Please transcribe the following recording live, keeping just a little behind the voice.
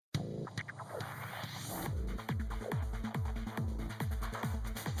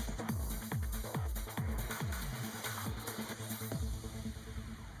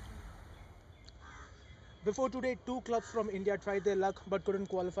Before today, two clubs from India tried their luck but couldn't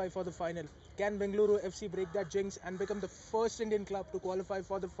qualify for the final. Can Bengaluru FC break that jinx and become the first Indian club to qualify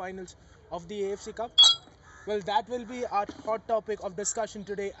for the finals of the AFC Cup? Well, that will be our hot topic of discussion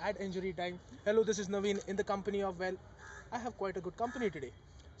today at Injury Time. Hello, this is Naveen in the company of, well, I have quite a good company today.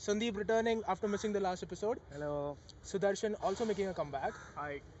 Sandeep returning after missing the last episode. Hello. Sudarshan also making a comeback.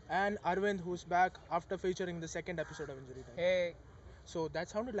 Hi. And Arvind who's back after featuring the second episode of Injury Time. Hey. So that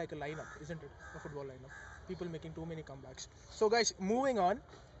sounded like a lineup, isn't it? A football lineup. People making too many comebacks. So guys, moving on.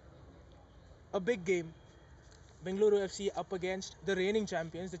 A big game. Bengaluru FC up against the reigning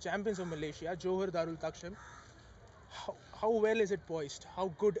champions, the champions of Malaysia, Johor Darul Takshim. How well is it poised?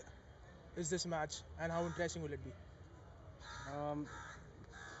 How good is this match and how interesting will it be? Um,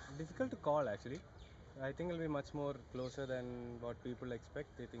 Difficult to call actually. I think it'll be much more closer than what people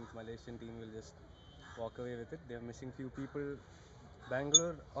expect. They think Malaysian team will just walk away with it. They're missing few people.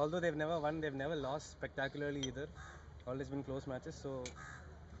 Bangalore, although they've never won, they've never lost spectacularly either. Always been close matches. So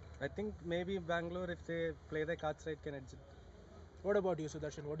I think maybe Bangalore, if they play their cards right, can edge it. What about you,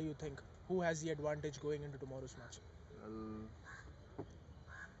 Sudarshan? What do you think? Who has the advantage going into tomorrow's match? Well,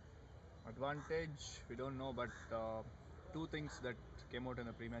 advantage, we don't know, but two things that came out in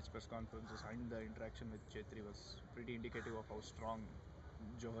the pre-match press conferences and the interaction with Chetri was pretty indicative of how strong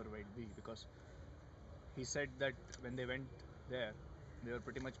Johor might be, because he said that when they went there, they were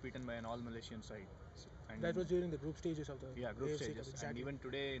pretty much beaten by an all-Malaysian side. And That was during the group stages of the group AFC stages. Cup, exactly. And even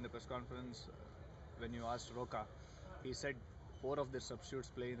today in the press conference, when you asked Roca, he said 4 of their substitutes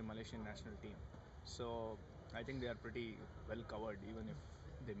play in the Malaysian national team. So I think they are pretty well covered, even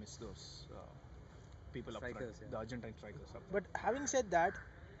if they miss those people up front, Strikers, yeah. the Argentine strikers up front. But having said that,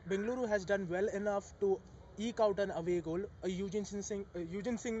 Bengaluru has done well enough to eke out an away goal. Eugene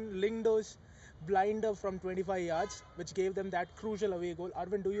Singh Lingdo's blinder from 25 yards, which gave them that crucial away goal.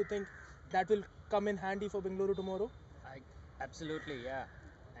 Arvind, do you think that will come in handy for Bengaluru tomorrow? Absolutely, yeah.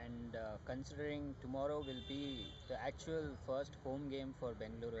 And considering tomorrow will be the actual first home game for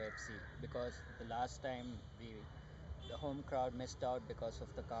Bengaluru FC, because the last time the home crowd missed out because of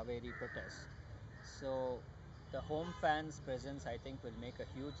the Kaveri protest. So the home fans' presence, I think, will make a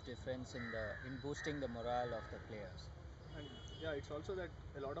huge difference in boosting the morale of the players. And yeah, it's also that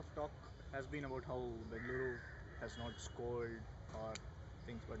a lot of talk has been about how Bengaluru has not scored or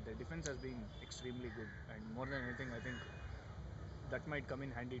things, but their defense has been extremely good. And more than anything, I think that might come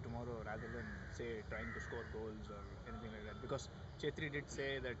in handy tomorrow rather than, say, trying to score goals or anything like that. Because Chetri did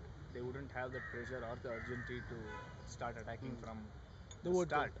say that they wouldn't have that pressure or the urgency to start attacking from The the wood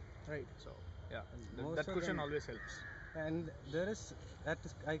start. goal, right? So yeah, Most that of cushion them- always helps. And there is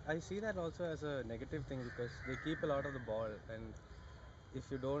I see that also as a negative thing because they keep a lot of the ball, and if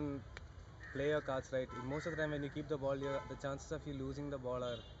you don't play your cards right, most of the time when you keep the ball, the chances of you losing the ball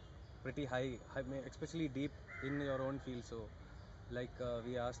are pretty high, especially deep in your own field. So, like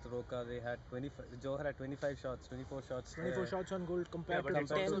we asked Roca, they had 25. Johor had 25 shots, 24 shots. 24 shots on goal compared but to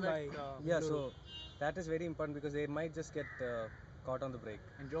it's 10 also by that, Yeah, Bengaluru. so that is very important because they might just get caught on the break.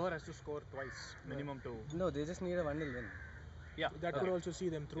 And Johor has to score twice minimum to. No, they just need a 1-0 win, Yeah, That could also see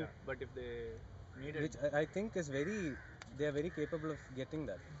them through. Yeah, but if they needed. which I think is they are very capable of getting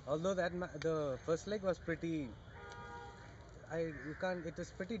that. Although the first leg was pretty. It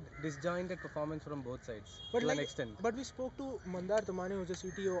was pretty disjointed performance from both sides to an extent. But we spoke to Mandar Tamane, who's the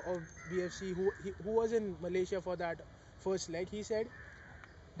CTO of BFC, who was in Malaysia for that first leg. He said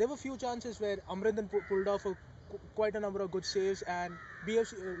there were few chances where Amrindan pulled off quite a number of good saves, and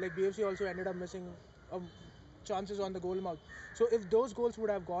BFC also ended up missing chances on the goal mouth. So if those goals would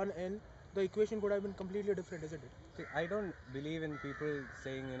have gone in, the equation could have been completely different, isn't it? See, I don't believe in people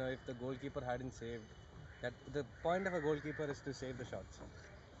saying, if the goalkeeper hadn't saved, that the point of a goalkeeper is to save the shots.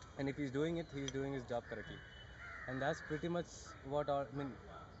 And if he's doing it, he's doing his job correctly. And that's pretty much what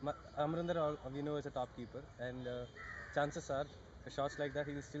Amrinder, is a top keeper, and chances are, shots like that,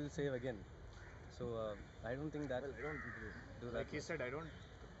 he'll still save again. So I don't think that. Well, I don't do that. like he said, I don't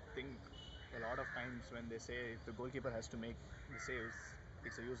think a lot of times when they say if the goalkeeper has to make the saves,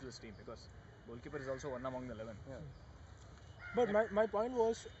 it's a useless team, because goalkeeper is also one among the 11. Yeah. But my point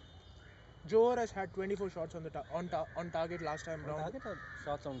was, Johor has had 24 shots on target last time On round. target or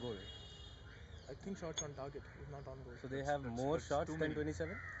shots on goal? I think shots on target, if not on goal. So they have more that's shots too than many.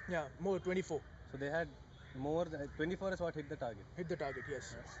 27? Yeah, more 24. So they had more than 24 is what hit the target. Hit the target,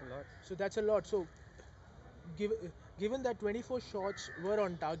 yes. That's a lot. So that's a lot. So given that 24 shots were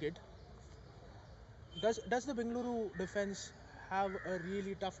on target, does the Bengaluru defense have a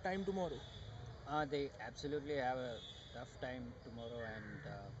really tough time tomorrow? They absolutely have a tough time tomorrow, and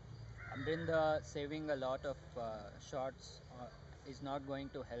Amrinda saving a lot of shots is not going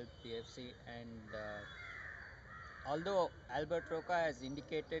to help PFC, and although Albert Roca has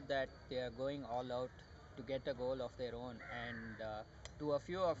indicated that they are going all out to get a goal of their own, and to a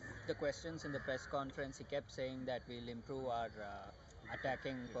few of the questions in the press conference, he kept saying that we'll improve our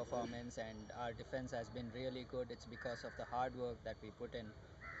attacking performance and our defense has been really good. It's because of the hard work that we put in.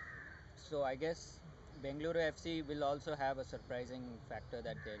 So I guess Bengaluru FC will also have a surprising factor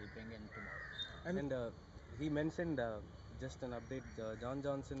that they'll bring in tomorrow. And And he mentioned just an update.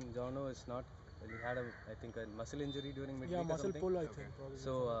 Jono is not. He had I think a muscle injury during midweek yeah, or muscle something. pull, I Okay. think, probably.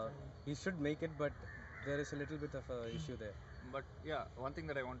 So he should make it, but there is a little bit of a issue there. But yeah, one thing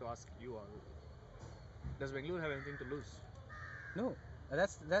that I want to ask you all: does Bengaluru have anything to lose? No,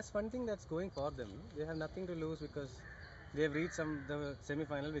 that's one thing that's going for them. They have nothing to lose because they have reached the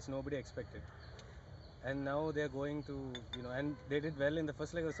semi-final which nobody expected, and now they are going to and they did well in the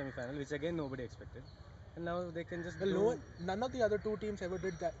first leg of the semi-final which again nobody expected, and now they can just well, go. none of the other two teams ever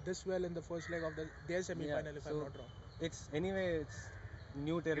did that this well in the first leg of their semi-final, if I'm so not wrong. it's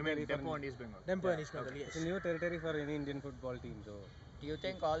new You territory mean for Depo and East Bengal? Dempo yeah, and East Bengal, it's yes. a new territory for any Indian football team. So Do you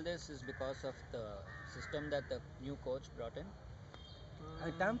think all this is because of the system that the new coach brought in?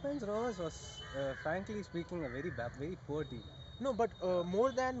 Tampines Rovers was frankly speaking a very poor team. No, but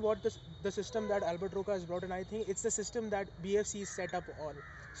more than what the system that Albert Roca has brought in, I think it's the system that BFC is set up on.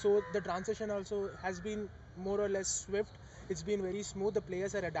 So the transition also has been more or less swift. It's been very smooth. The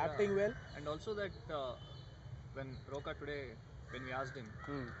players are adapting well. And also that when Roca today, when we asked him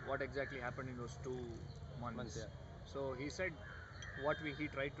what exactly happened in those 2 months, Months, yeah. so he said he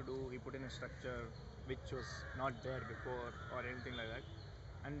tried to do, he put in a structure which was not there before or anything like that.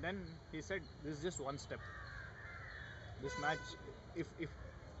 And then he said this is just one step. This match, if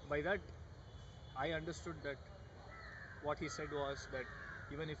by that I understood that what he said was that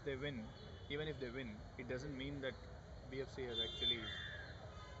even if they win, it doesn't mean that BFC has actually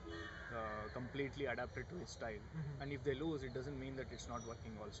completely adapted to his style. And if they lose, it doesn't mean that it's not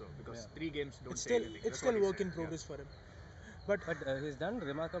working also, because Yeah. 3 games don't It's say still anything. it's That's what still he work said. in progress for him. But But he's done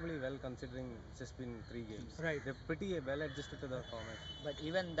remarkably well considering it's just been 3 games. Right. They're pretty well adjusted to the format. But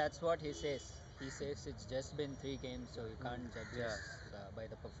even that's what he says. He says it's just been 3 games, so you can't judge Yeah. us by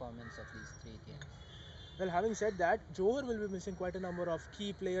the performance of these 3 games. well, having said that, Johor will be missing quite a number of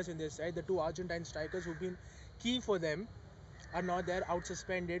key players in this side. The two Argentine strikers who've been key for them are not there, out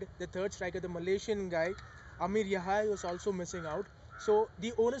suspended. The third striker, the Malaysian guy, Amir Yahya, was also missing out. So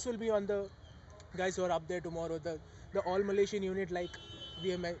the onus will be on the guys who are up there tomorrow. The all Malaysian unit, like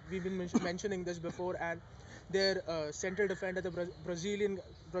we've been mentioning this before, and their central defender, the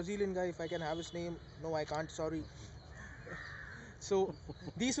Brazilian guy, if I can have his name. No, I can't. Sorry. So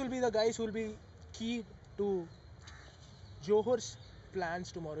these will be the guys who will be key to Johor's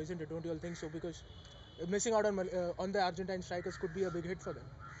plans tomorrow, isn't it? Don't you all think so? Because missing out on the Argentine strikers could be a big hit for them.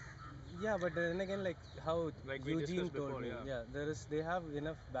 Yeah, but then again, like how Like we Eugene discussed told before, me, yeah. they have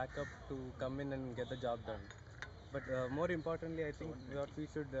enough backup to come in and get the job done. But more importantly, I think what we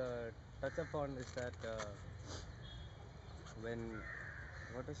should touch upon is that when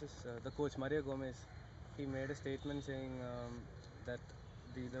the coach Mario Gomez, he made a statement saying that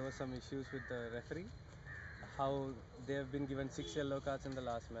there were some issues with the referee. How they have been given 6 yellow cards in the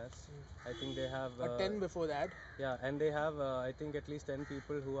last match. I think they have 10 before that. yeah, and they have I think at least 10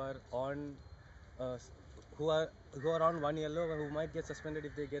 people who are on uh, s- who are on 1 yellow who might get suspended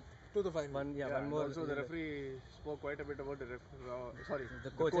if they get To the final. one And more. also the yellow. referee spoke quite a bit about the sorry,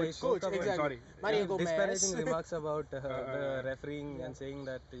 The coach, he spoke Coach, about exactly. sorry. Mario Gomez. disparaging remarks about the refereeing Yeah. and saying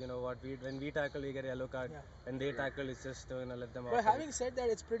that when we tackle we get a yellow card Yeah. and they tackle it's just let them But off. having said that,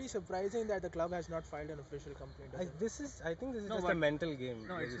 it's pretty surprising that the club has not filed an official complaint. I think this is No, just a but- mental game.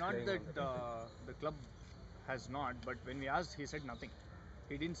 No, that it's he's not playing that on the- the club has not, but when we asked, he said nothing.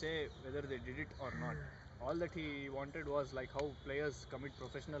 He didn't say whether they did it or not. All that he wanted was like how players commit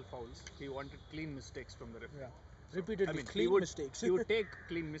professional fouls. He wanted clean mistakes from the referee. Yeah. Repeatedly, I mean, clean mistakes. he would take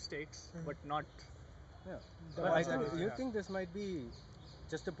clean mistakes, but not. Yeah. The But I master think, is- you yeah. think this might be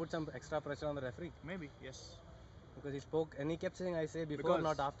just to put some extra pressure on the referee Maybe yes. because he spoke and he kept saying I say before Because-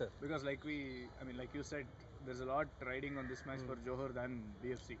 not after. Because like like you said, there's a lot riding on this match for Johor than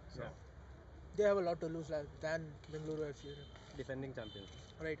BFC. So Yeah. They have a lot to lose than Bengaluru FC. Defending champions.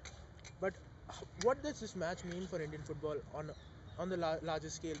 Right. But what does this match mean for Indian football on the larger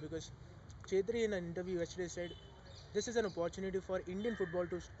scale? Because Chetri in an interview yesterday said this is an opportunity for Indian football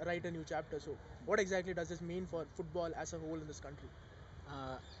to write a new chapter. So what exactly does this mean for football as a whole in this country?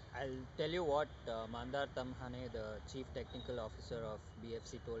 I'll tell you what Mandar Tamhane, the Chief Technical Officer of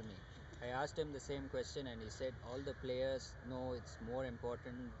BFC, told me. I asked him the same question and he said all the players know it's more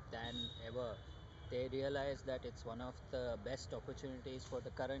important than ever. They realize that it's one of the best opportunities for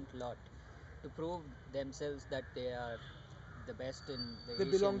the current lot. to prove themselves that they are the best in the They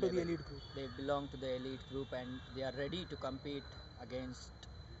Asian belong to the level. elite group. They belong to the elite group and they are ready to compete against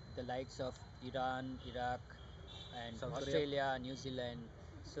the likes of Iran, Iraq, and South Korea. Australia, New Zealand.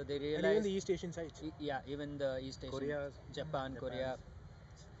 So they And even realize, the East Asian sides. yeah, even the East Asian, Korea, Japan, Japan. Korea.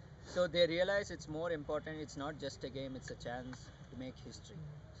 So they realize it's more important. It's not just a game; it's a chance to make history.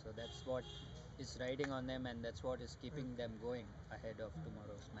 So that's what is riding on them, and that's what is keeping them going ahead of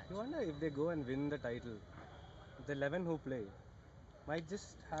tomorrow's You match. wonder if they go and win the title, the 11 who play might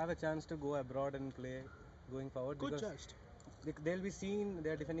just have a chance to go abroad and play going forward Could because just. they'll be seen,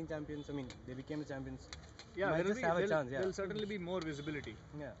 they're defending champions. I mean, they became the champions. Yeah, Might just have a chance, yeah. there'll certainly be more visibility.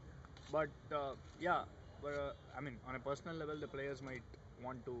 Yeah. But yeah, but I mean, on a personal level, the players might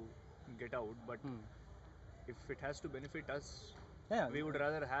want to get out. But Hmm. if it has to benefit us, Yeah. we would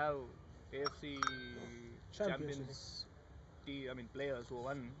rather have AFC Champions champions, I mean, players who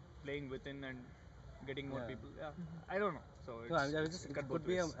won playing within and getting more Yeah. people. Yeah, I don't know. So No, I was it's just, it it cut could both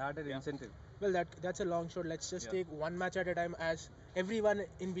be an ways. added Yeah. incentive. Well, that's a long shot. Let's just Yeah. take one match at a time, as everyone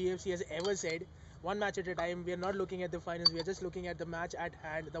in BFC has ever said. One match at a time. We are not looking at the finals. We are just looking at the match at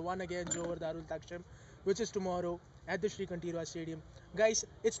hand, the one against Johor Darul Taksham, which is tomorrow at the Sri Kantirwa Stadium. Guys,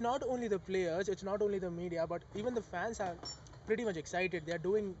 it's not only the players, it's not only the media, but even the fans are pretty much excited. They are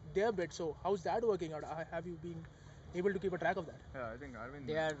doing their bit. So how's that working out? Have you been able to keep a track of that? Yeah, I think Arvind.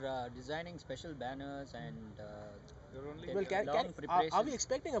 They are designing special banners and They're only. They- Well, long are preparation. we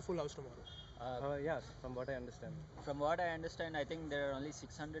expecting a full house tomorrow? Yes, from what I understand. from what I understand, I think there are only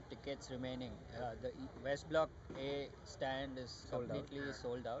 600 tickets remaining. The West Block A stand is Sold out. completely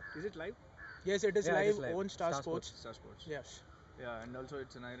sold out. Is it live? Yes, it is Yeah, it live is live. on Star Star Sports. Star Sports. Yes. Yeah, and also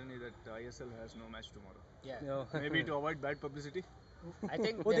it's an irony that ISL has no match tomorrow. Yeah, No. Maybe to avoid bad publicity. I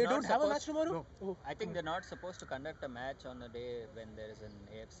think Oh, they're they not don't have a supposed- match tomorrow? Oh. I think they're not supposed to conduct a match on a day when there is an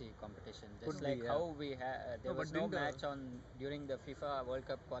AFC competition. Just Could be, like yeah. how we had, there No, was but no didn't, match on during the FIFA World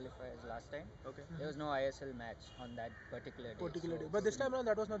Cup qualifiers last time. Okay. There was no ISL match on that particular day. Particular so day. But this sim- time around,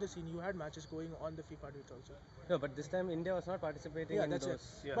 that was not the scene. You had matches going on the FIFA dates also. No, but this time India was not participating Yeah, in that's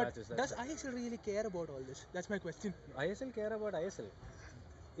those it. Yeah. But matches. does That's it. ISL really care about all this? That's my question. ISL care about ISL.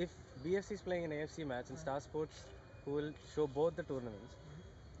 If BFC is playing an AFC match and Star Sports, who will show both the tournaments,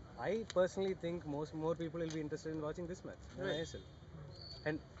 I personally think more people will be interested in watching this match than Right. ISL.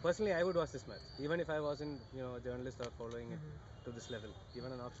 And personally, I would watch this match, even if I wasn't, a journalist or following it to this level.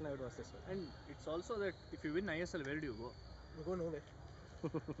 Given an option, I would watch this match. And it's also that if you win ISL, where do you go? We go nowhere.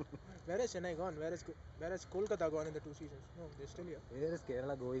 Where has Chennai gone? Where has Kolkata gone in the 2 seasons? No, they're still here. Where is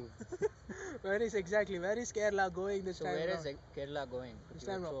Kerala going? Where is Kerala going this so time? where is around? Kerala going? Could This you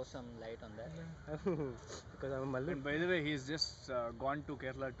time throw round. some light on that? Because I'm a Mallu. And by the way, he's just gone to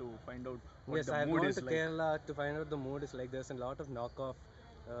Kerala to find out what Yes, the I have mood gone is to like. Kerala to find out the mood is like. There's a lot of knockoff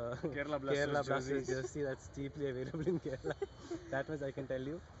Kerala Blasters jerseys. jersey that's cheaply available in Kerala. That much I can tell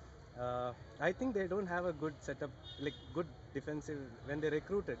you. I think they don't have a good setup, like good defensive. When they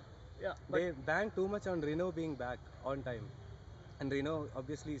recruited, Yeah, but they banked too much on Reno being back on time. And Reno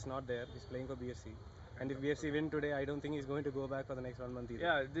obviously is not there. He's playing for BFC. And if BFC win today, I don't think he's going to go back for the next 1 month either.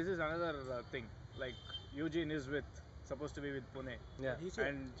 yeah, this is another thing. Like Eugene is supposed to be with Pune, Yeah. He's here.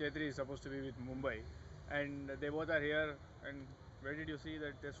 and Chetri is supposed to be with Mumbai, and they both are here. And where did you see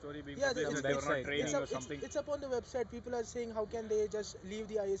that their story being Yeah, published it's that they were not website, training it's, or up, something? it's up on the website. People are saying, how can they just leave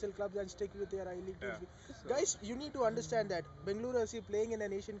the ISL clubs and stick with their I League teams? Yeah. So- Guys, you need to understand that Bengaluru FC playing in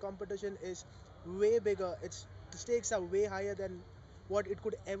an Asian competition is way bigger. The stakes are way higher than what it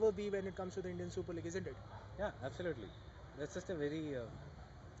could ever be when it comes to the Indian Super League, isn't it? Yeah, absolutely. That's just a very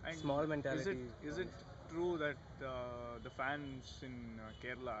And small mentality. Is it true that the fans in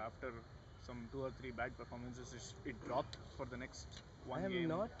Kerala, after some 2 or 3 bad performances, it dropped for the next one I am game?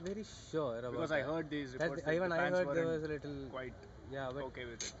 not very sure about Because that. I heard these That- reports that even the I fans heard there weren't was a little. quite Yeah, but okay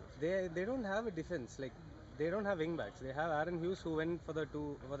with it. they don't have a defense. Like they don't have wing backs. They have Aaron Hughes who went for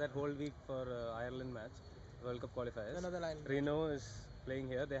that whole week for Ireland match, World Cup qualifiers. Another line. Reno is playing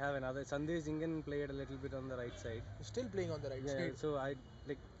here. They have another. Sandesh Jingan played a little bit on the right side. Still playing on the right Yeah, side. so I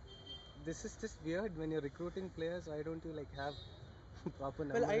like. This is just weird when you're recruiting players. Why don't you like have proper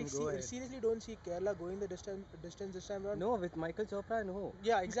number Well, I and go ahead? seriously don't see Kerala going the distance this time around. No, with Michael Chopra, no.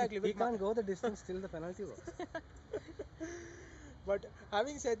 Yeah, exactly. He With Ma- can't go the distance till the penalty box. But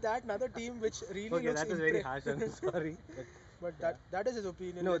having said that, another team which really Okay, looks that was very impre- harsh. I'm sorry. But But that is his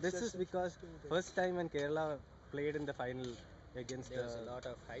opinion. no, Let's this just is because stay with it. first time when Kerala played in the final against. There was a lot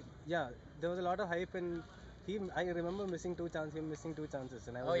of hype. Yeah, there was a lot of hype and I remember him missing 2 chances,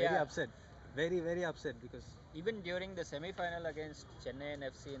 and I was Oh, very yeah. upset, very upset because Even during the semi-final against Chennai and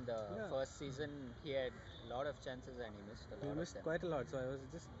FC in the Yeah. first season, he had a lot of chances and he missed a lot he of missed them. quite a lot. So I was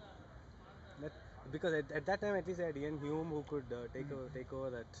just Because at that time at least they had Ian Hume who could take over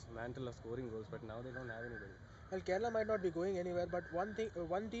that mantle of scoring goals, but now they don't have anybody. Well, Kerala might not be going anywhere, but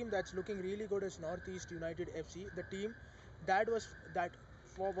one team that's looking really good is Northeast United FC. The team that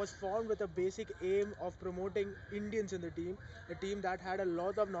was formed with a basic aim of promoting Indians in the team. A team that had a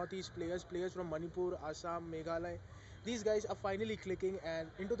lot of Northeast players from Manipur, Assam, Meghalaya. These guys are finally clicking, and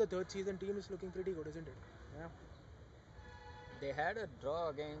into the third season, team is looking pretty good, isn't it? Yeah. They had a draw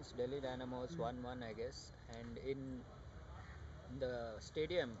against Delhi Dynamos 1-1, I guess, and in the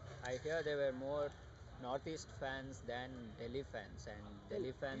stadium, I hear there were more Northeast fans than Delhi fans, and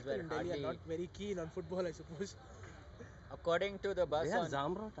Delhi fans People were in Delhi hardly, are not very keen on football, I suppose. according to the buzz They have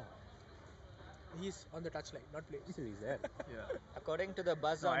on, Zamrota. He's on the touchline, not playing. Still he's there. Yeah. according to the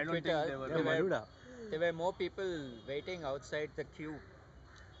buzz No, on I don't think Twitter, they were- Yeah, Maluda. there were more people waiting outside the queue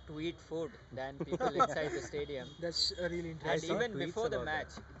to eat food than people inside the stadium. That's really And interesting. saw even tweets before the about match,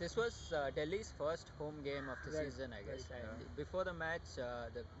 this was Delhi's first home game of the Right, season, I guess. right. And before the match,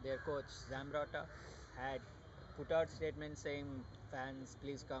 their coach Zamrota had put out statements saying, "Fans,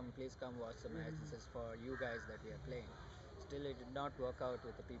 please come watch the match. This is for you guys that we are playing." Still, it did not work out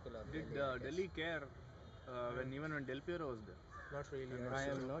with the people of Did Delhi. I guess. Delhi care when Del Piero was there? Not really. I'm I'm not I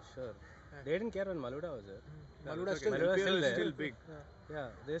sure. am not sure. Yeah. They didn't care when Maluda was there. Maluda it's still, Maluda Del Piero still is there. still big. Yeah. Yeah,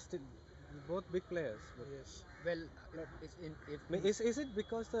 they're still both big players. But Yes. Well, if is it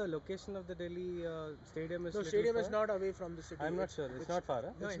because the location of the Delhi stadium is No, little stadium is far? not away from the city. I'm not sure. It's not far,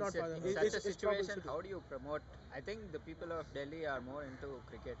 huh? no, it's in, not such- far. in It- such a it's probably situation, city. how do you promote? I think the people of Delhi are more into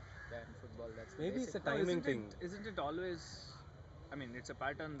cricket than football. That's the Maybe it's basic a timing isn't thing. Isn't it always? I mean, it's a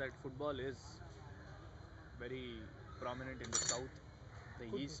pattern that football is very prominent in the south, the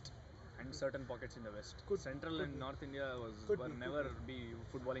Could be. east, and certain pockets in the west. Central could and be. North India Could were be, could never be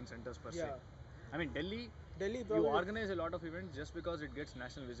footballing centers per se. Yeah. I mean, Delhi, Delhi you probably. organize a lot of events just because it gets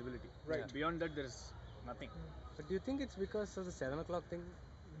national visibility. Right. Beyond that, there is nothing. But do you think it's because of the 7 o'clock thing?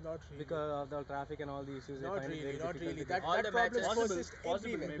 Not really. Because of the traffic and all the issues? they Not find it really. very Not difficult really. to That, get- All that the problem matches- persists Possible,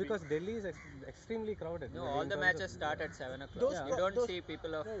 everywhere. maybe. Because Delhi is extremely crowded. No, in all the terms matches of- start at 7 o'clock. Those You pro- don't those- see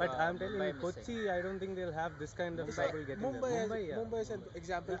people of But I'm telling Mumbai you, missing. Kochi, I don't think they'll have this kind of Mumbai. trouble getting Mumbai, there. has, Mumbai, yeah. Mumbai is an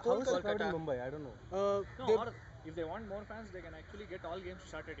example. How is the Kolkata, crowd in Kolkata. Mumbai? I don't know. No, they- or if they want more fans, they can actually get all games to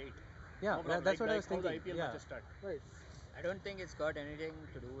start at 8. Yeah, No problem. that's what I like was how thinking. the IPL Yeah. matches start. right. I don't think it's got anything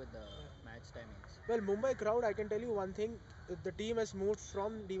to do with the match timings. Well, Mumbai crowd, I can tell you one thing. The team has moved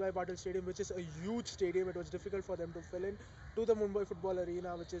from D.Y. Patil Stadium, which is a huge stadium. It was difficult for them to fill in, to the Mumbai Football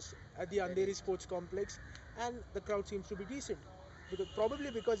Arena, which is at the Andheri Sports Complex, and the crowd seems to be decent.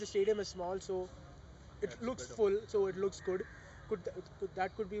 Probably because the stadium is small, so it That's looks better. full, so it looks good.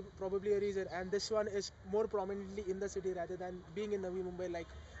 That could be probably a reason. And this one is more prominently in the city rather than being in Navi Mumbai like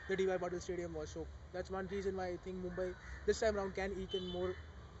the D.Y. Patil Stadium was. So that's one reason why I think Mumbai this time round can eke in more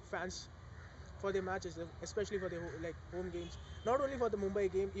fans for their matches, especially for their home games. Not only for the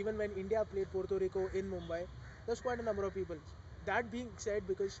Mumbai game, even when India played Puerto Rico in Mumbai, there's quite a number of people. That being said,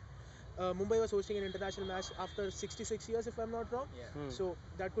 because Mumbai was hosting an international match after 66 years, if I'm not wrong. Yeah. So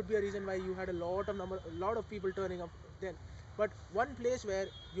that could be a reason why you had a lot of people turning up then. But one place where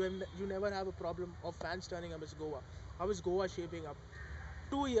you never have a problem of fans turning up is Goa. How is Goa shaping up?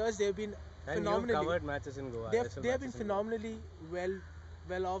 2 years they've been And you've phenomenally. covered matches in Goa. They ISL have been matches in Goa. phenomenally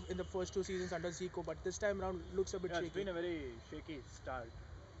well off in the first 2 seasons under Zico, but this time around looks a bit Yeah, it's shaky. been a very shaky start,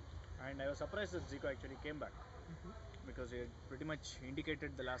 and I was surprised that Zico actually came back Mhm. because he had pretty much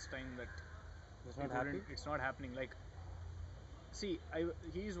indicated the last time that It's it not wouldn't- happy. it's not happening. Like, see,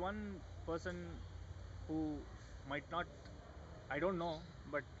 he is one person who might not, I don't know,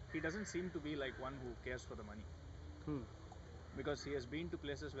 but he doesn't seem to be like one who cares for the money Hmm. because he has been to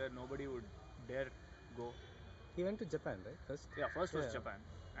places where nobody would dare go. He went to Japan, right? First. Yeah, first was Yeah. Japan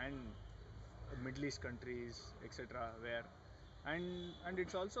and Middle East countries, etc. Where, and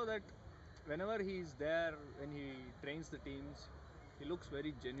it's also that whenever he's there, when he trains the teams, he looks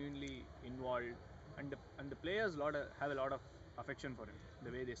very genuinely involved, and the players have a lot of affection for him,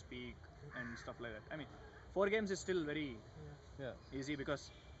 the way they speak and stuff like that. I mean, 4 games is still very Yeah. easy because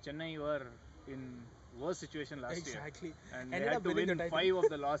Chennai were in worse situation last year. Exactly. And they Ended had up to winning win the title. 5 of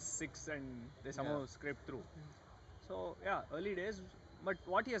the last 6 and they somehow Yeah. scraped through. So yeah, early days. But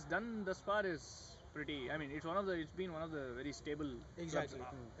what he has done thus far is pretty. I mean, it's been one of the very stable Exactly.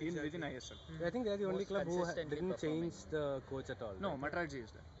 clubs Exactly. within ISL. I think they're the only Most club who consistently didn't performing. change the coach at all. No, right? Matraji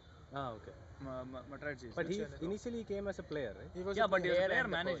is there. Ah, okay. Matraji is But there. he Chennai. initially came as a player, right? He was Yeah, a but he was a player player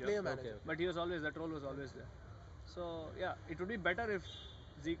and the manager. coach. player Okay, manager. okay. But he was always, that role was always there. So yeah, it would be better if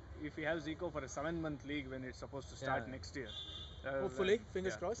we have Zico for a 7-month league when it's supposed to start Yeah. next year. Hopefully,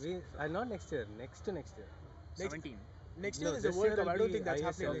 fingers crossed. Not next year. Next to next year. Next- 17. Next year No, there's a this World year Cup. will I don't be think that's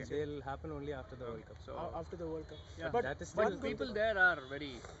happening ISL. next year. They'll happen only after the World Cup. So After the World Cup. yeah, But that is but still people good. there are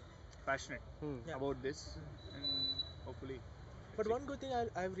very passionate Yeah. about this, and hopefully. But one good thing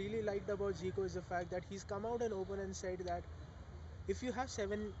I've really liked about Zico is the fact that he's come out and open and said that if you have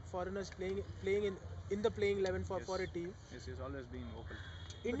 7 foreigners playing in the playing 11 Yes. for a team, Yes, he's always been vocal.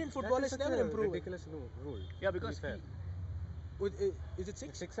 Indian That football is is such never a improving. ridiculous rule. Yeah, to be because fair. Is it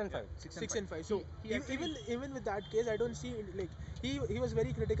 6? 6 and 5. 6 and 5. So He actually- even with that case, I don't see like he was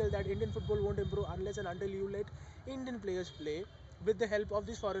very critical that Indian football won't improve unless and until you let Indian players play with the help of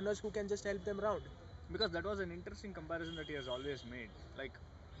these foreigners who can just help them around. Because that was an interesting comparison that he has always made. Like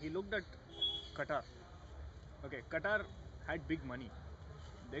he looked at Qatar. Okay, Qatar had big money.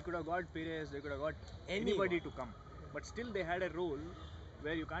 They could have got Pires, they could have got anybody to come, but still they had a rule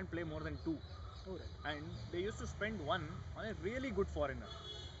where you can't play more than 2. Oh, right. And they used to spend one on a really good foreigner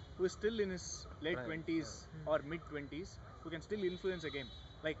who is still in his late Right. 20s or mid 20s who can still influence a game.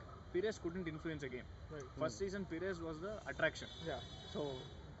 Like Pires couldn't influence a game. Right. First season Pires was the attraction. Yeah. So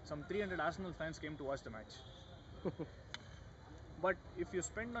some 300 Arsenal fans came to watch the match. But if you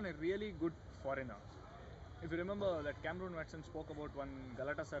spend on a really good foreigner, if you remember that Cameron Watson spoke about one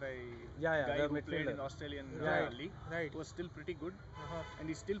Galatasaray Yeah, guy the who played in midfielder. the Australian Right, league, right. was still pretty good, Uh-huh. and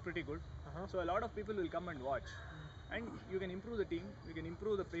he's still pretty good. Uh-huh. So a lot of people will come and watch, and you can improve the team, you can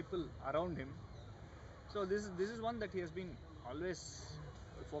improve the people around him. So this is one that he has been always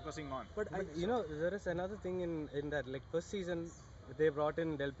focusing on. But But you know, there is another thing in that. Like first season, they brought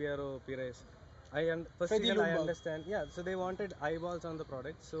in Del Piero, Pires. First Freddy season I Ljungberg. understand. Yeah, so they wanted eyeballs on the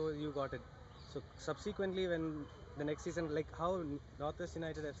product, so you got it. So subsequently, when the next season, like how Northeast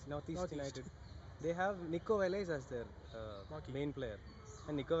Northeast. United, they have Nico Velez as their Marquee. main player,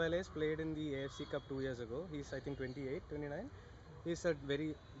 and Nico Velez played in the AFC Cup 2 years ago. He's I think 28, 29. He's a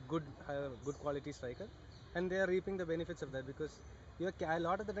very good quality striker, and they are reaping the benefits of that because a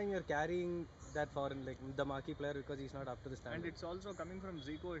lot of the time you're carrying that foreign like the marquee player because he's not up to the And standard. it's also coming from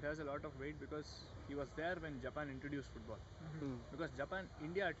Zico, it has a lot of weight because he was there when Japan introduced football. Hmm. Because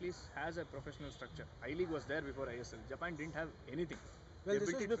India at least has a professional structure. I League was there before ISL. Japan didn't have anything. well, They this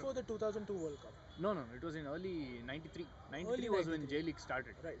built was it before the 2002 World Cup. No, it was in early 93. 93 Early was when 93. J League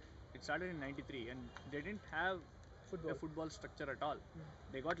started. Right. It started in 93 and they didn't have Football. a football structure at all.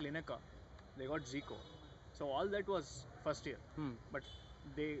 They got Lineker, they got Zico. So all that was first year. Hmm. But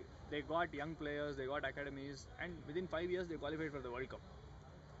they got young players, they got academies, and within 5 years they qualified for the World Cup.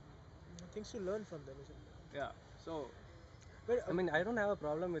 Things to learn from them, isn't it? Yeah. So But I mean, I don't have a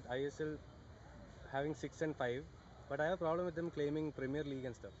problem with ISL having 6 and 5, but I have a problem with them claiming Premier League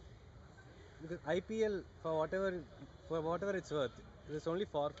and stuff. Because IPL, for whatever it's worth, there's only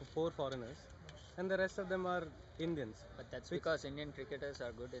four foreigners, and the rest of them are Indians. But that's Which- because Indian cricketers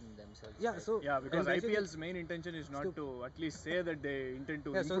are good in themselves. Yeah, right? so yeah, because and basically- IPL's main intention is not to at least say that they intend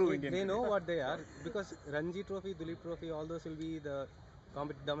to Yeah, so improve Indian they know cricket. what they are because Ranji Trophy, Duleep Trophy, all those will be the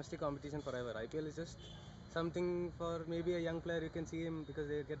domestic competition forever. IPL is just something for maybe a young player. You can see him because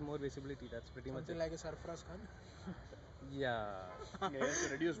they get more visibility. That's pretty much something it. like a Sarfaraz Khan. Yeah. Yeah, he has to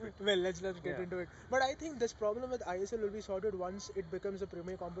reduce bit. Well, let's not get Yeah. into it. But I think this problem with ISL will be sorted once it becomes a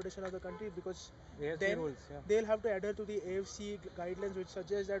premier competition of the country because AFC then rules, yeah. they'll have to adhere to the AFC guidelines which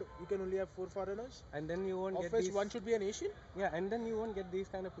suggest that you can only have 4 foreigners, And then you won't of get which these. one should be an Asian. Yeah, and then you won't get these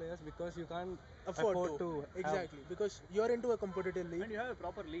kind of players because you can't Afford to. have- Exactly, because you're into a competitive league. And you have a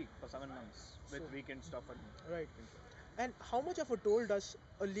proper league for 7 months with So- weekend stuff and Right. things like that. And how much of a toll does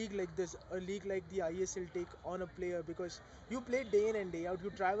a league like this, a league like the ISL, take on a player? Because you play day in and day out, you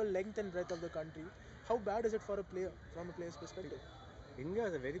travel length and breadth of the country. How bad is it for a player, from a player's perspective? India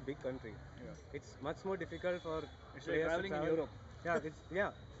is a very big country. Yeah. It's much more difficult for It's like players to traveling in travel. Europe.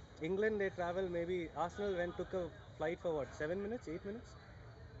 Yeah. England they travel maybe Arsenal took a flight for what 7 minutes, 8 minutes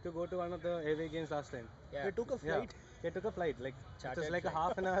to go to one of the away games last time. Yeah. They took a Yeah, flight. they took a flight like it was Chartered like a flight.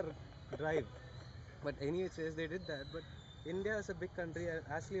 half an hour drive. But anyway, they did that. But India is a big country. As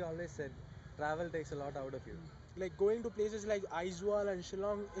Ashley always said, travel takes a lot out of you. Like going to places like Aizawl and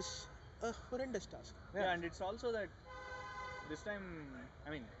Shillong is a horrendous task. Yeah, and it's also that this time,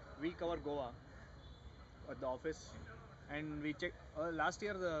 I mean, we cover Goa at the office, and we check. Last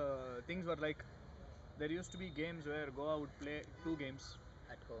year, the things were like there used to be games where Goa would play 2 games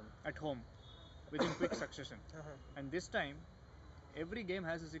At home. at home within quick succession, Uh-huh. and this time, every game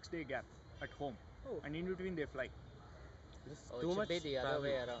has a 6-day gap at home, Oh. and in between they fly. Just Oh, too it should much be the other travel.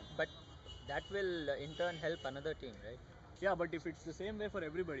 way around. But that will in turn help another team, right? Yeah, but if it's the same way for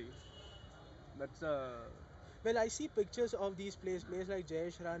everybody, that's Well, I see pictures of these players like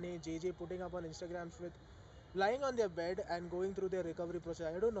Jayesh Rane, JJ putting up on Instagrams with lying on their bed and going through their recovery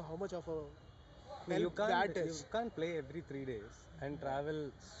process. I don't know how much of a No, And you that can't is play every 3 days and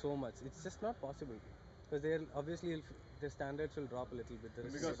travel so much. It's just not possible because they'll obviously the standards will drop a little bit. There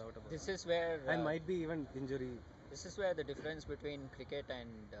is no Because doubt about This it. is where And might be even injury. this is where the difference between cricket and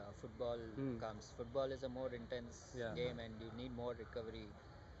football comes. Football is a more intense Yeah. game, and you need more recovery.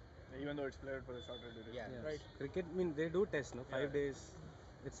 even though it's played for a shorter duration. Yeah. Yes. Right. Cricket, I mean, they do test, no? 5 days.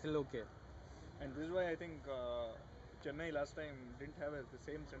 It's still okay. And this is why I think Chennai last time didn't have the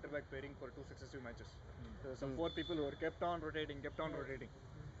same centre back pairing for 2 successive matches. There were some 4 people who were kept on rotating.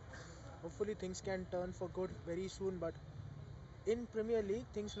 hopefully things can turn for good very soon. But in Premier League,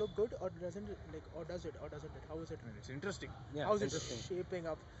 things look good, or doesn't it? Or doesn't it? How is it? And it's interesting. Yeah, How's it's it interesting. shaping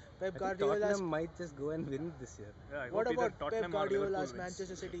up? I Pep think Guardiola's. Tottenham might just go and win this year. Yeah, I What hope either about Pep Tottenham or Liverpool Guardiola's wins.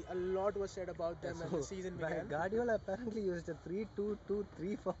 Manchester City? A lot was said about them when the season began. Guardiola apparently used a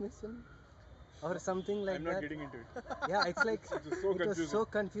 3-2-2-3 formation or something like I'm that. not getting into it. Yeah, it's like It's so it was so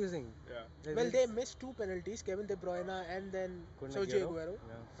confusing. Yeah. Well, they missed 2 penalties, Kevin De Bruyne and then Kun Sergio Aguero. Aguero.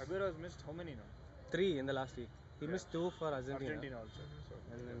 Yeah. Aguero has missed how many now? 3 in the last week. He Yeah. missed 2 for Argentina. Argentina also. So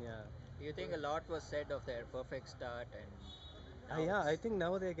And then Do you think a lot was said of their perfect start and now yeah, I it's- think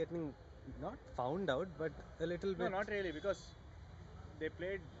now they're getting not found out, but a little no, bit. not really, because they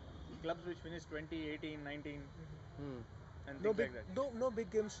played clubs which finished 20, 18, 19, Hmm. and No things big, like that. no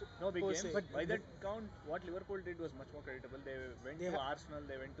big games. No big per games, se. but by that count, what Liverpool did was much more creditable. They went They to ha- Arsenal,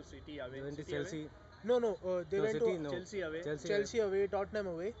 they went to City away, They went to City away, Chelsea. No, they No, went City, to no. Chelsea away, Chelsea away, Tottenham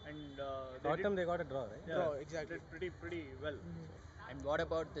away. and Tottenham, they got a draw, right? Draw, exactly. did pretty well. and what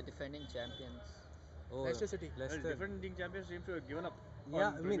about the defending champions? Oh, Leicester City. Well, Leicester. defending champions seems to have given up Yeah,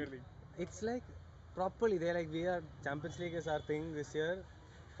 on I Premier mean, League. it's like properly they're like, we are Champions League is our thing this year.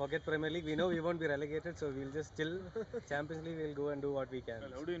 Forget Premier League. We know we won't be relegated, so we'll just chill. Champions League, we'll go and do what we can.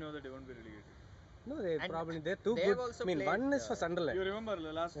 Well, how do you know that they won't be relegated? No, they're too they good. have also I mean, played, one is for You Sunderland. remember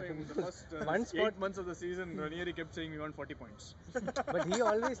the last time, the first One 8 spot- months of the season, Ranieri kept saying we want 40 points. But he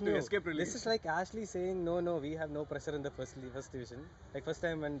always To knew. escape This relegation. is like Ashley saying, no, we have no pressure in the first division. Like first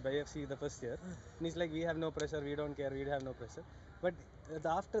time when by FC the first year, and he's like, we have no pressure, we don't care, we have no pressure. But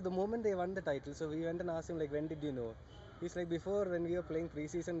after the moment they won the title, so we went and asked him like, when did you know? He's like, before when we were playing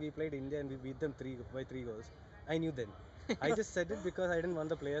pre-season, we played India and we beat them 3 goals. I knew then. I just said it because I didn't want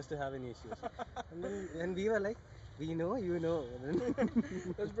the players to have any issues. And we were like, we know, you know.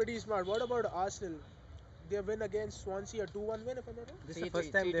 That's pretty smart. What about Arsenal? Their win against Swansea, a 2-1 win, if I'm not wrong. This is the 3-3,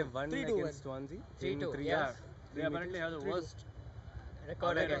 first time 3-2. they've won 3-2 against Swansea. in 3-2, 3 yeah. years. They apparently have the 3-2. worst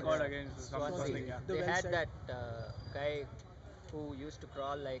Record away against record against Swansea. something. Yeah. The They well had said. that guy who used to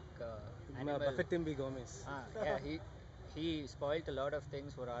crawl like animal. Buffett Timby Gomez. Yeah, he spoilt a lot of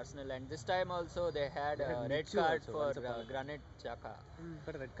things for Arsenal, and this time also they had They had a red Mitchell card also for once upon a time. Granit Xhaka.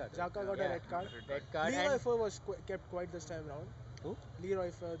 Got a red card. Xhaka got Yeah. a red card. Red card, Leroy and Fer was kept quiet this time round. Who?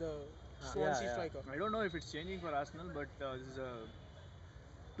 Leroy Fer, the Swansea yeah. striker. I don't know if it's changing for Arsenal, but this is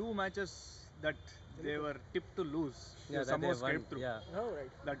 2 matches that they were tipped to lose. Yeah, They that somehow they won. scraped through. Yeah. Oh,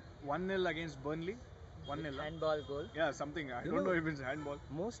 right. That 1-0 against Burnley. 1-0. handball goal. Yeah, something. I You don't know- know if it's handball.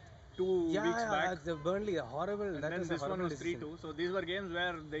 Most 2 yeah, weeks back. the Burnley horrible. And that then was a this one horrible was decision. 3-2. So these were games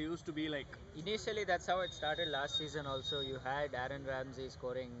where they used to be like, Initially, that's how it started last season. Also, you had Aaron Ramsey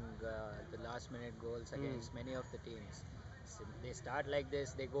scoring the last-minute goals against many of the teams. So they start like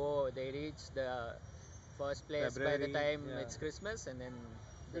this. They reach the first place by the February, time yeah. it's Christmas, and then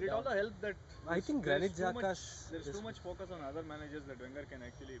but the it down- also helped that I think there's Granit too much- Xhaka's- there's this- too much focus on other managers that Wenger can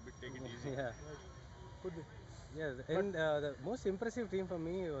actually take it easy. Yeah. Could be. Yeah, and the most impressive team for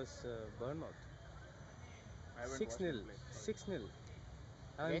me was Bournemouth. I haven't 6-0. watched them play. 6-0.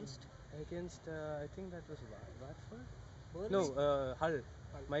 And Against? Against, I think that was Watford? Burnley? No, Hull.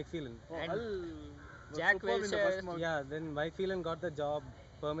 Mike Phelan. Oh, And Hull was Jack superb in the Wilshere- first month. Yeah, then Mike Phelan got the job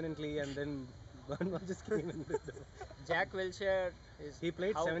permanently and then Bournemouth just came in with the... Jack Wilshere is. He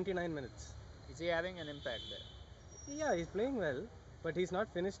played how- 79 minutes. Is he having an impact there? Yeah, he's playing well, but he's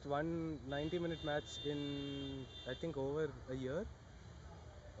not finished one 90-minute match in, I think, over a year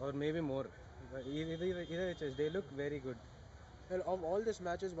or maybe more. But either which is, they look very good. Well, of all these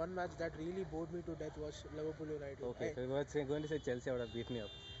matches, one match that really bored me to death was Liverpool United. Okay, if I was going to say Chelsea, I would have beaten you up.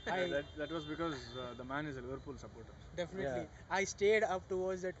 That was because the man is a Liverpool supporter. Definitely. Yeah. I stayed up to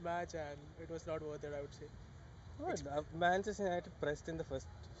watch that match and it was not worth it, I would say. What? Manchester United pressed in the first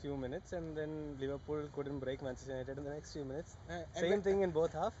few minutes and then Liverpool couldn't break Manchester United in the next few minutes. And Same when- thing in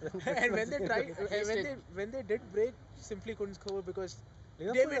both halves. and when they tried, Wasted. when they did break, simply couldn't score because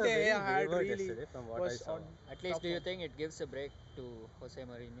Liverpool David were very De Gea had wavered really yesterday from what I was saw. on At least, top do you form. think it gives a break to Jose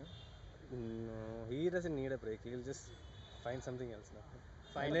Mourinho? No, he doesn't need a break. He'll just find something else now.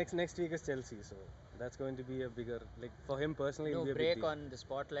 Fine. Next week is Chelsea, so that's going to be a bigger, like for him personally, it'll No be a big break deal. on the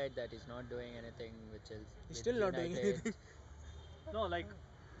spotlight that he's not doing anything, which is He's with still not doing United. anything. No, like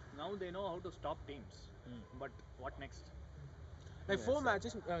now they know how to stop teams. Mm. But what next? Like Yeah, 4 so-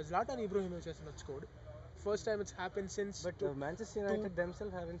 matches, Zlatan Ibrahimovic has not scored. First time it's happened since. But Manchester United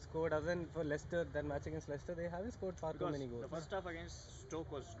themselves haven't scored, other than for Leicester, that match against Leicester, they haven't scored far too Because many goals. the first half against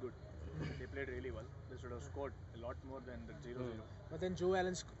Stoke was good. They played really well. They should have scored a lot more than the 0-0. But then Joe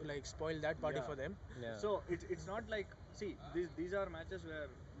Allen like spoiled that party Yeah. for them. Yeah. So it's not like, see, these are matches where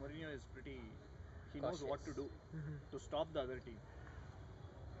Mourinho is pretty, he knows what to Cautious. do Mhm. to stop the other team.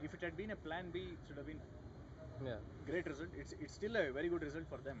 If it had been a plan B, it should have been yeah. great result. It's still a very good result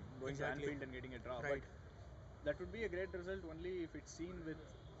for them going Exactly. to Anfield and getting a draw. Right. But that would be a great result only if it's seen with,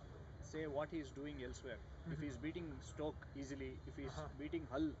 say, what he's doing elsewhere. If Mhm. he's beating Stoke easily, if he's Uh-huh. beating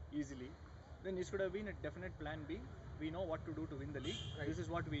Hull easily, then this should have been a definite plan B. We know what to do to win the league. Right. This is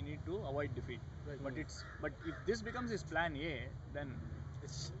what we need to avoid defeat. Right. But if this becomes his plan A, then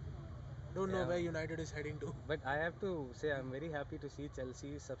It's don't know Yeah. where United is heading to. But I have to say, I'm very happy to see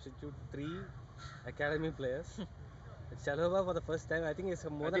Chelsea substitute 3 academy players. Chalobah for the first time, I think it's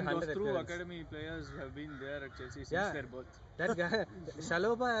more I than think those 100 true appearances. academy players have been there at Chelsea since Yeah. their birth. That guy,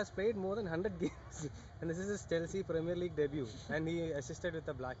 Chalobah has played more than 100 games, and this is his Chelsea Premier League debut, and he assisted with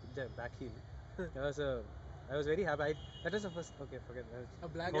the back heel. I was very happy. That was the first. Okay, forget that. A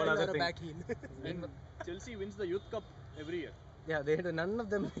black Whole heel other or a thing. back heel. And Chelsea wins the Youth Cup every year. Yeah, none of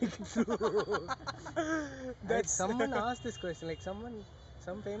them make it through. That's Someone asked this question, like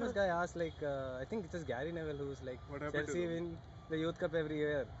some famous guy asked, like I think it was Gary Neville, who's like, What happened to Chelsea them? win the Youth Cup every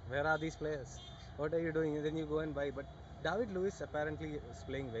year. Where are these players? What are you doing? And then you go and buy. But David Luiz apparently is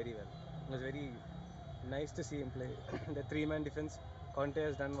playing very well. It was very nice to see him play. The 3-man defense. Conte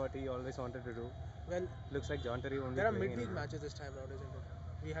has done what he always wanted to do. well, Looks like John Terry won't be there are playing midweek anymore. matches this time around, isn't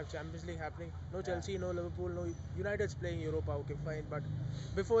it? We have Champions League happening. No Yeah. Chelsea, no Liverpool, no United's playing Europa. Okay, fine. But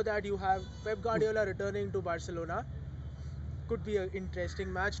before that, you have Pep Guardiola returning to Barcelona. Could be an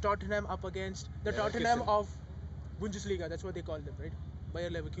interesting match. Tottenham up against the Leverkusen. Tottenham of Bundesliga. That's what they call them, right? Bayer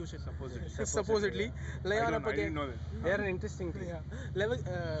Leverkusen. Supposedly. Supposedly. Leon up I didn't against. know that. They are an interesting team.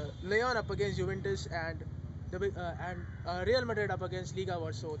 Yeah. Leon up against Juventus and Real Madrid up against Liga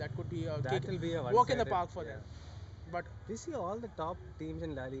Warsaw. That could be a That will be a walk in the one-sided- park for yeah. them. But You see all the top teams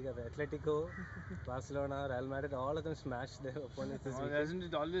in La Liga, the Atletico, Barcelona, Real Madrid, all of them smashed their opponents this weekend. Hasn't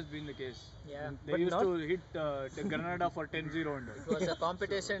it always been the case? Yeah. They But used not- to hit Granada for 10-0 and It was a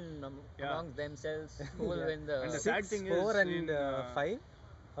competition Yeah. among themselves who will Yeah. win the And the sad 6, thing 4 is and in, 5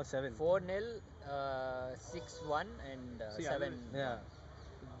 or 7. 4-0, 6-1 and See, 7. Yeah.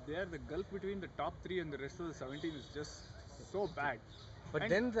 there the gulf between the top 3 and the rest of the 17 is just so bad. But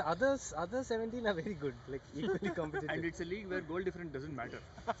And- then the other 17 are very good, like equally competitive. And it's a league where goal difference doesn't matter.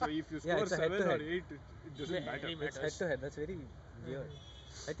 So if you Yeah, score it's a 7 or head-to-head. 8, it doesn't Yeah, matter. it It's head to head. That's very weird.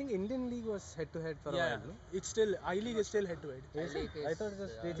 I think Indian league was head to head for a yeah, while. No? it's still I League is still head to head. Is it? I-League I is, thought it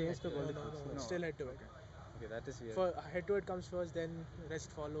was, they changed to No, goal no, difference. no, No. still head to head. Okay, that is weird. For head to head comes first, then rest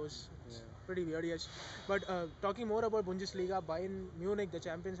follows. It's Yeah. pretty weird, yes. But talking more about Bundesliga, Bayern Munich, the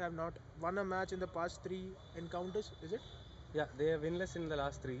champions, have not won a match in the past 3 encounters. Is it? Yeah, they are winless in the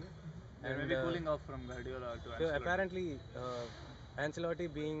last 3. They're And, maybe cooling off from Guardiola to So Ancelotti. apparently, Ancelotti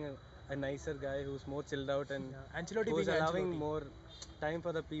being a nicer guy who's more chilled out and Yeah, Ancelotti who's being allowing Ancelotti. more time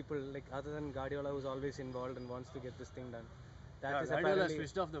for the people, like other than Guardiola, who's always involved and wants to get this thing done. That Yeah, is Guardiola apparently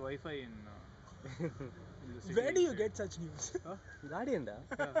switched off the Wi-Fi in the city. Where do you get such news? Guardian, da?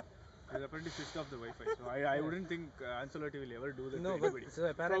 Yeah. He's apparently switched off the Wi-Fi. So I wouldn't think Ancelotti will ever do that No, to but anybody. so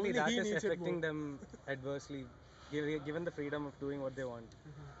apparently Probably he that is needs it affecting more. them adversely, given the freedom of doing what they want.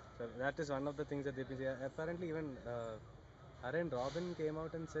 So that is one of the things that they've been saying. Apparently even Aaron Robin came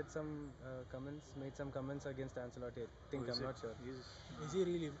out and said some made some comments against Ancelotti. I think, Oh, is I'm it? not sure. Is he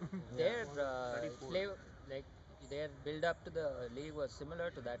really? Their 34. like their build up to the league was similar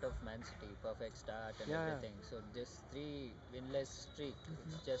to that of Man City, perfect start and Yeah, yeah. everything. So just 3 winless streak.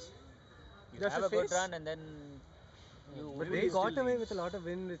 It's just you Just have a a good phase? run and then you But will they be got still away leads. with a lot of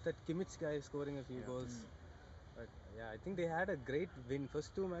win with that Kimmich guy scoring a few Yeah. goals. But yeah, I think they had a great win.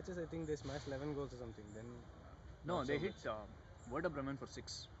 First 2 matches, I think they smashed 11 goals or something. Then No, not they so hit Werder Bremen for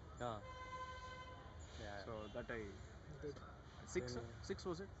 6. yeah, yeah. So that I Good. 6 Then, 6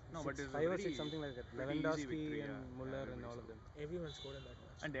 was it? No, but Six, it's 5 or very 6, something like that. pretty easy Lewandowski victory, and yeah. Muller Yeah, and I all think of them. Everyone scored in that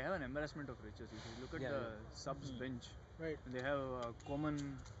match. And they have an embarrassment of riches. If you look at Yeah, the yeah. subs bench, Right. they have Coman,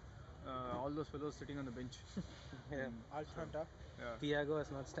 all those fellows sitting on the bench. Yeah. Alcantara. Yeah, Thiago has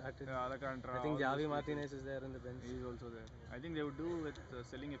not started. yeah, Alcantara. I think all those Javi people. Martinez is there on the bench. He is also there. I think they would do with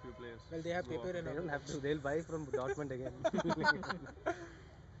selling a few players. Well, they have Go paper up. in They our don't have bench. to. They'll buy from Dortmund again.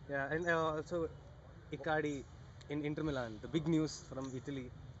 Yeah, and also Icardi in Inter Milan. The big news from Italy.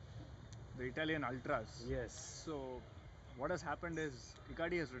 The Italian ultras. Yes. So, what has happened is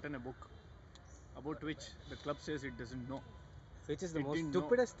Icardi has written a book about which the club says it doesn't know. Which is the It most didn't know,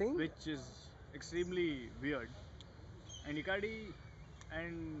 stupidest thing. which is extremely weird. And Icardi,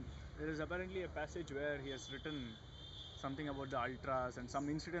 and there is apparently a passage where he has written something about the ultras and some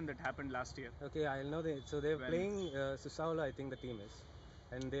incident that happened last year. Okay, I'll know that. So they're When- playing Sassuolo, I think the team is,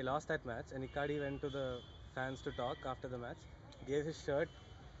 and they lost that match. And Icardi went to the fans to talk after the match, gave his shirt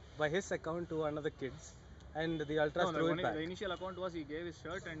by his account to one of the kids, and the ultras No, threw it back. the initial account was he gave his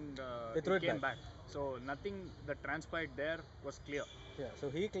shirt and They threw it it came back. back. So nothing that transpired there was clear. Yeah, so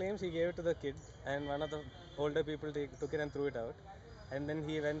he claims he gave it to the kid, and one of the older people took it and threw it out. And then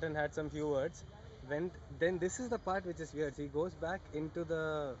he went and had some few words. Then this is the part which is weird. He goes back into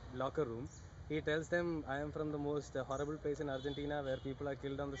the locker room. He tells them, "I am from the most horrible place in Argentina where people are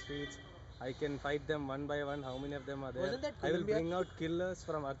killed on the streets. I can fight them one by one. How many of them are there? Wasn't that I will Colombia? bring out killers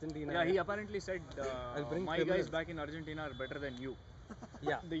from Argentina." Yeah, he apparently said, I'll bring "My criminals." guys back in Argentina are better than you."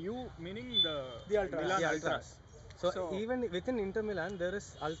 Yeah. The you meaning The ultras. Milan Yeah, ultras. So, even within Inter Milan, there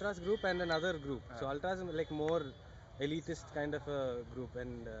is Ultras group and another group. So Ultras is like more elitist kind of a group.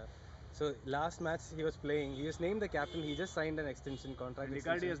 And so last match he was playing, he was named the captain. He just signed an extension contract. And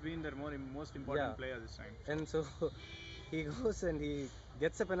extension. Icardi has been their most important Yeah. player this time. And so he goes and he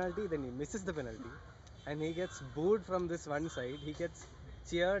gets a penalty, then he misses the penalty, and he gets booed from this one side. He gets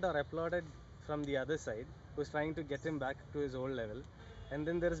cheered or applauded from the other side, who's trying to get him back to his old level. And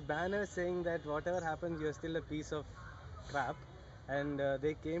then there is banners saying that whatever happens, you're still a piece of crap. And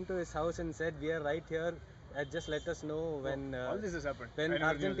they came to his house and said, "We are right here. Just let us know when All this has happened. I when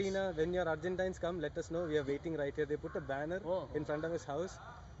never knew this. Argentina, when your Argentines come, let us know. We are waiting right here." They put a banner Oh. in front of his house.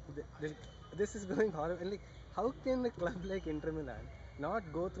 This is going horrible. And like, how can a club like Inter Milan not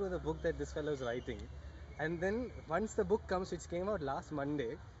go through the book that this fellow is writing? And then once the book comes, which came out last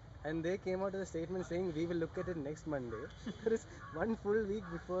Monday, and they came out with a statement saying we will look at it next Monday. There is one full week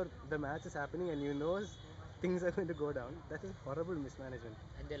before the match is happening, and you know things are going to go down. That is horrible mismanagement.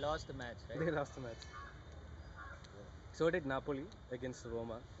 And they lost the match, right? They lost the match. So did Napoli against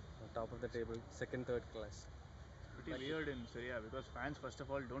Roma, on top of the table, second, third class. Pretty weird in Serie A because fans first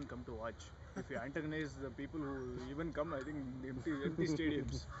of all don't come to watch. If you antagonize the people who even come, I think empty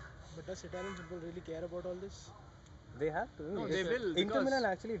stadiums. But does Italian football really care about all this? They have to. No, It's they a- will, Inter because- Milan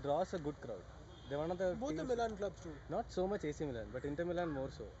actually draws a good crowd. They're one of the Both the teams- Milan clubs too. Not so much AC Milan, but Inter Milan more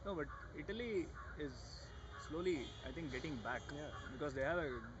so. No, but Italy is slowly, I think, getting back Yeah. because they have a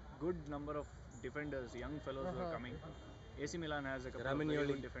good number of defenders, young fellows who are Uh-huh. coming. AC Milan has a couple of very Ramignoli.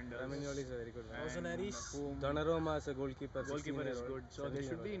 good defenders. Ramignoli is a very good one. And Rossoneri's. whom Donnarumma as a goalkeeper. goalkeeper is 16-year-old, good. So they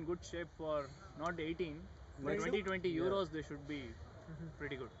should be 17-year-old. in good shape for not 18, but Next- 2020 yeah. Euros they should be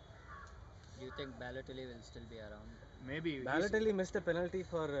pretty good. Do you think Balotelli will still be around? Maybe. he's- Balotelli missed a penalty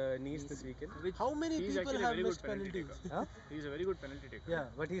for Nice this weekend. which How many he's people actually a have very good missed penalty penalties? taker. Huh? He's a very good penalty taker. Yeah,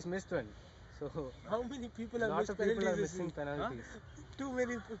 but he's missed one. So How many people a have lot missed of people penalties are this missing week? penalties. Too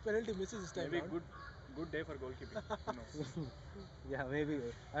many penalty misses this time Maybe round. good day for goalkeeping. Who knows? Yeah, maybe.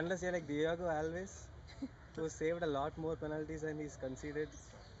 Unless you're like Diego Alves, who saved a lot more penalties than he's conceded.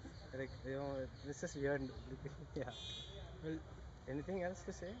 Like, you know, this is weird. Yeah. Well, Anything else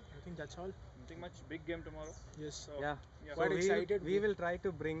to say? I think that's all. Nothing much. Big game tomorrow. Yes. So, Yeah. yeah. Quite excited. We will try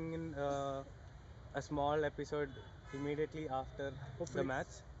to bring in a small episode immediately after the Hopefully.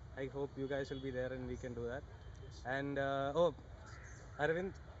 match. I hope you guys will be there and we can do that. And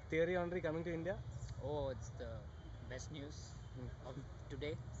Arvind, Thierry Henry coming to India. Oh, it's the best news of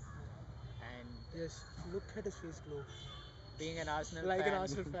today. And Yes. Look at his face glow. being an Arsenal Like fan, an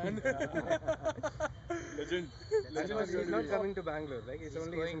Arsenal fan. Legend. that's Legend what is He's going to not be. coming to Bangalore, right? He's He's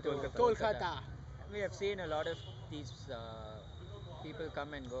only going in to Kolkata. Kolkata. we have seen a lot of these people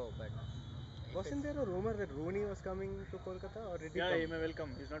come and go, but if Wasn't there a rumor that Rooney was coming to Kolkata, or did he Yeah, come? he may welcome.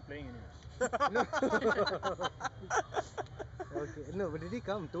 He's not playing anyways. Okay, no, but did he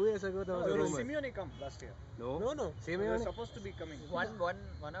come? 2 years ago there was a No, rumor. Simeone come last year. No, No, no. They were Simeone? supposed to be coming.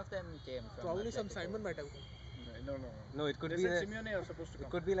 one of them came from Probably some Atletico. Simon might have come. No. No, it could They be. said The, Simeone are supposed to it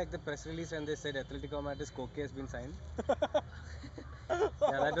come. could be like the press release when they said Atletico Madrid's Koke has been signed.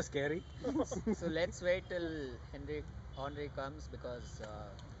 Yeah, that was scary. So let's wait till Henry comes because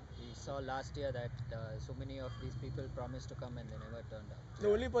we saw last year that so many of these people promised to come and they never turned up. The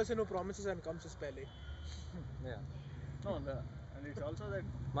only person who promises and comes is Pele. Yeah. No, and it's also that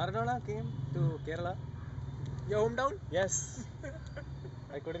Maradona came to Kerala. Your hometown? Yes.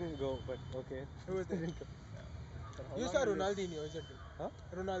 I couldn't go, but okay. Who was there? for how You long saw will this- Ronaldinho, isn't it? Huh?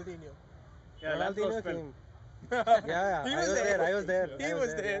 Ronaldinho. Yeah, Lampros Ronaldinho fell. came. Yeah, He I was was there. there. I was there. He I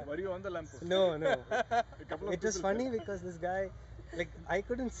was there. yeah. Were you on the lamppost? No, no. A couple of It was people funny fell. because this guy, like, I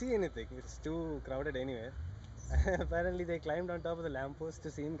couldn't see anything. It's too crowded anywhere. Apparently, they climbed on top of the lamppost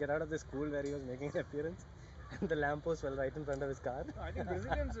to see him get out of the school where he was making an appearance, and the lamppost fell right in front of his car. No, I think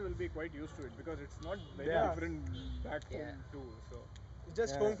Brazilians will be quite used to it because it's not very Yeah. different back home Yeah. too. So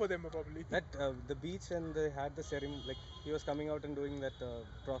Just Yeah. home for them probably. That the beach when they had the ceremony, like he was coming out and doing that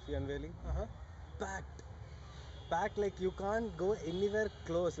trophy unveiling, Uh-huh. packed, packed. Like you can't go anywhere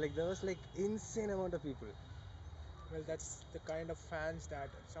close. Like there was like insane amount of people. Well, that's the kind of fans that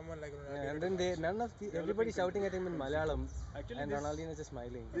someone like Ronaldo. Yeah, and then they demands. none of the Developing everybody shouting at country. him in And Malayalam, actually, and this- Ronaldinho is just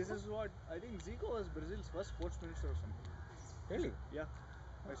smiling. this is what I think. Zico was Brazil's first sports minister or something. Really? Yeah,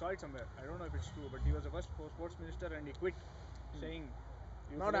 I saw it somewhere. I don't know if it's true, but he was the first sports minister and he quit, saying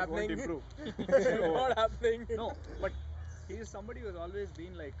you Not fellas won't happening. improve. Not happening. No, but he is somebody who has always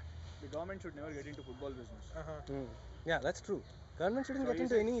been like the government should never get into football business. Uh-huh. Yeah, that's true. Government shouldn't So get he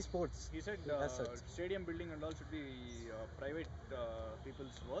into said- any sports. He said As such. stadium building and all should be private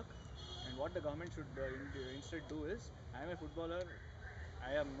people's work, and what the government should instead do is, I am a footballer,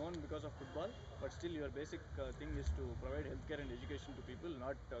 I am known because of football, but still your basic thing is to provide healthcare and education to people,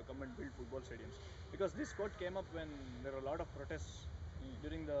 not come and build football stadiums. Because this quote came up when there were a lot of protests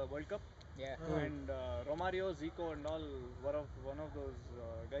during the World Cup, Yeah. and Romario, Zico, and all were one of those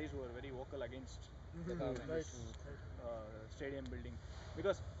guys who were very vocal against The government. Right. stadium building,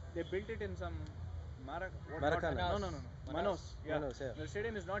 because they built it in some Maracana. No. Manos. Yeah. Manos, yeah. The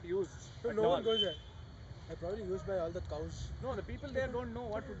stadium is not used. So at no all. one goes there. They're probably used by all the cows. No, the people there don't know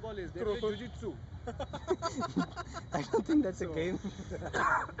what football is. They play True. jiu-jitsu. I don't think that's a So- game.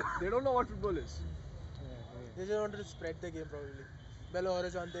 They don't know what football is. They just wanted to spread the game probably. Belo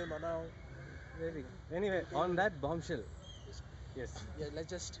Horizonte, Manao. Maybe. Anyway, on that bombshell. Yes. Yeah, let's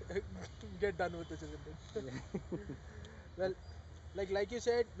just get done with this, isn't it? Well, like you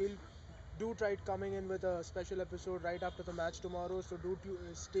said, we'll do try coming in with a special episode right after the match tomorrow. So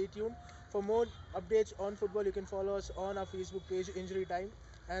stay tuned for more updates on football. You can follow us on our Facebook page Injury Time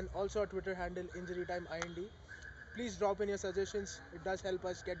and also our Twitter handle Injury Time IND. Please drop in your suggestions. It does help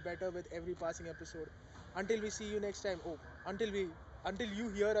us get better with every passing episode. Until we see you next time. Until you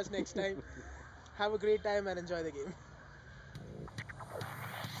hear us next time. Have a great time and enjoy the game.